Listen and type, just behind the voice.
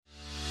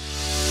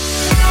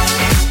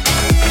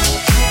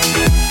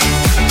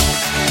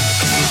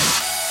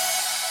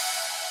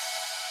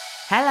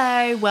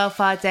Hello,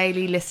 Wellfire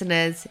Daily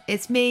listeners.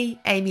 It's me,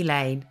 Amy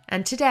Lane,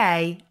 and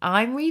today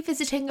I'm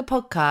revisiting a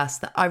podcast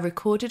that I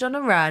recorded on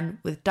a run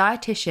with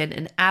dietitian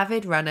and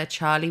avid runner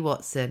Charlie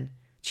Watson.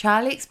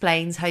 Charlie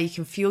explains how you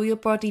can fuel your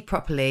body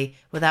properly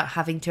without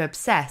having to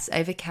obsess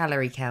over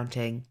calorie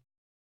counting.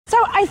 So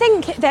I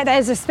think that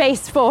there's a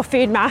space for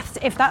food maths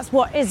if that's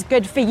what is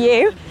good for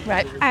you.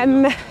 Right.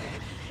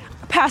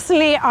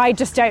 Personally, I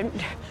just don't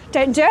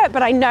do it,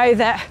 but I know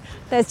that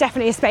there's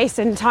definitely a space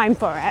and time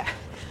for it.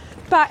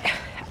 But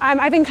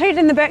I've included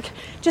in the book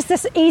just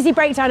this easy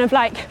breakdown of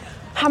like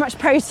how much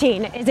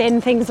protein is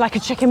in things like a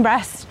chicken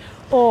breast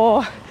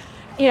or,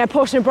 a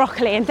portion of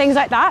broccoli and things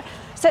like that.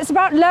 So it's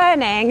about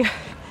learning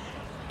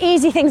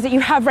easy things that you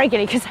have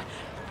regularly, because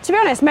to be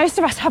honest, most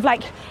of us have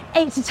like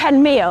 8 to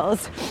 10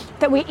 meals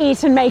that we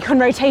eat and make on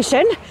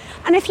rotation.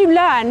 And if you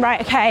learn, right,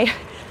 okay,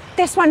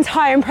 this one's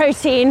higher in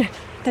protein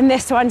than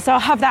this one, so I'll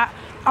have that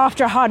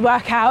after a hard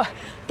workout.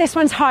 This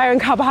one's higher in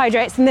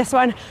carbohydrates than this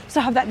one, so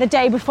I'll have that the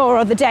day before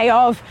or the day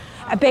of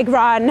a big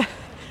run,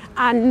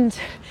 and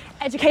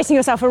educating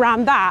yourself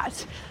around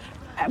that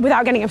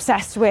without getting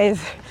obsessed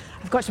with,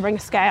 I've got to bring a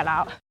scale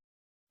out.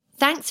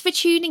 Thanks for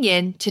tuning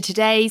in to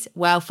today's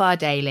Wellfire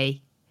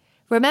Daily.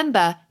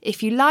 Remember,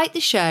 if you like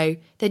the show,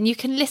 then you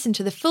can listen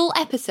to the full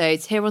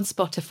episodes here on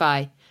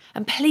Spotify.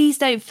 And please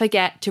don't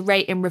forget to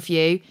rate and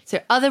review so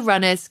other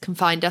runners can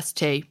find us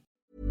too.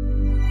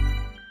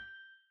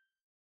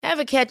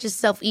 Ever catch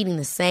yourself eating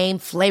the same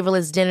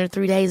flavorless dinner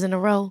 3 days in a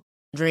row?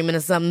 Dreaming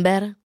of something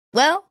better?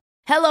 Well,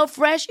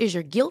 HelloFresh is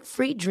your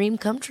guilt-free dream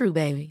come true,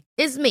 baby.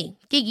 It's me,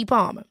 Keke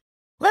Palmer.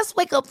 Let's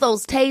wake up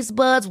those taste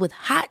buds with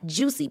hot,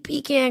 juicy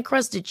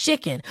pecan-crusted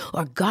chicken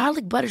or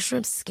garlic butter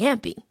shrimp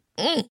scampi.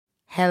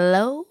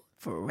 Hello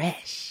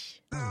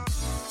Fresh.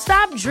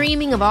 Stop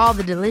dreaming of all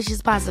the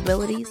delicious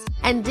possibilities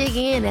and dig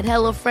in at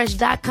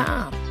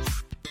HelloFresh.com.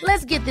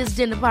 Let's get this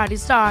dinner party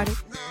started.